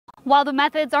While the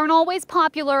methods aren't always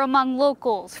popular among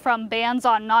locals, from bans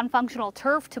on non-functional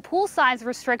turf to pool size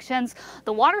restrictions,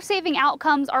 the water-saving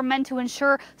outcomes are meant to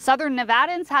ensure southern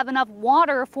Nevadans have enough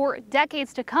water for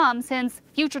decades to come, since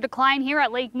future decline here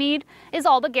at Lake Mead is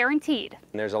all but guaranteed.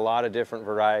 And there's a lot of different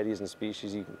varieties and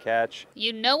species you can catch.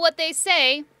 You know what they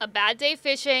say, a bad day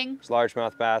fishing There's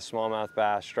largemouth bass, smallmouth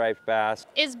bass, striped bass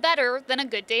is better than a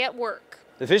good day at work.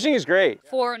 The fishing is great.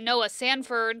 For Noah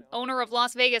Sanford, owner of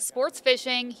Las Vegas Sports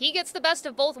Fishing, he gets the best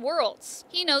of both worlds.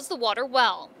 He knows the water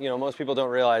well. You know, most people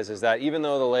don't realize is that even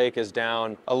though the lake is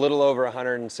down a little over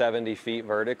 170 feet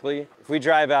vertically, if we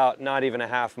drive out not even a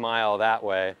half mile that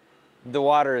way, the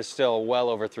water is still well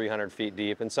over 300 feet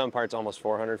deep, in some parts almost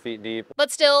 400 feet deep.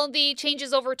 But still, the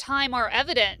changes over time are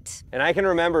evident. And I can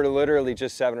remember literally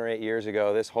just 7 or 8 years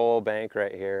ago, this whole bank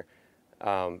right here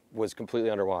was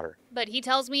completely underwater. But he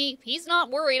tells me he's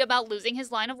not worried about losing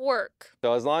his line of work.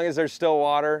 So as long as there's still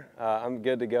water, I'm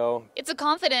good to go. It's a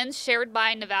confidence shared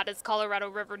by Nevada's Colorado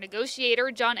River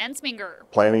negotiator, John Ensminger.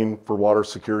 Planning for water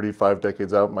security 5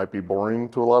 decades out might be boring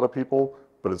to a lot of people,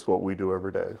 but it's what we do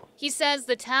every day. He says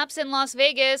the taps in Las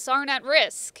Vegas aren't at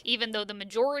risk. Even though the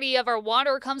majority of our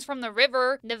water comes from the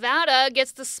river, Nevada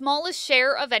gets the smallest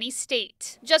share of any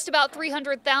state. Just about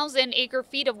 300,000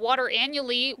 acre-feet of water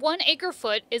annually, 1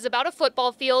 acre-foot is about a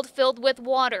football field filled with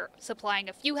water, supplying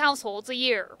a few households a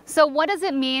year. So what does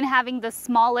it mean having the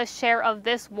smallest share of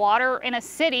this water in a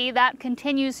city that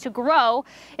continues to grow?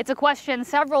 It's a question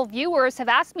several viewers have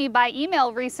asked me by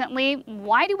email recently.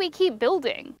 Why do we keep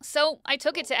building? So I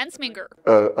took it to Ensminger.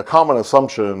 A common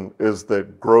assumption is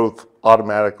that growth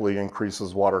automatically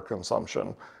increases water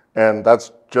consumption. And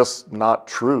that's just not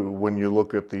true when you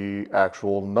look at the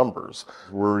actual numbers.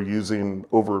 We're using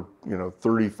over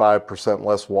 35%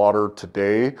 less water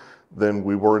today than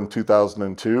we were in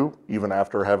 2002, even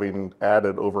after having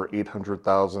added over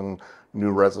 800,000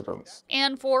 new residents.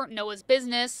 And for Noah's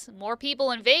business, more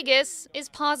people in Vegas is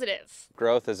positive.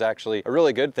 Growth is actually a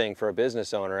really good thing for a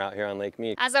business owner out here on Lake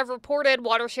Mead. As I've reported,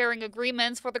 water sharing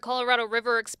agreements for the Colorado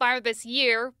River expire this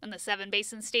year, and the 7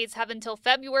 basin states have until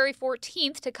February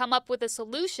 14th to come up with a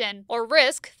solution or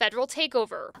risk federal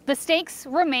takeover. The stakes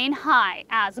remain high,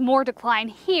 as more decline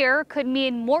here could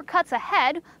mean more cuts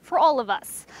ahead for all of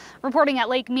us. Reporting at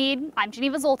Lake Mead, I'm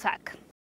Geneva Zoltek.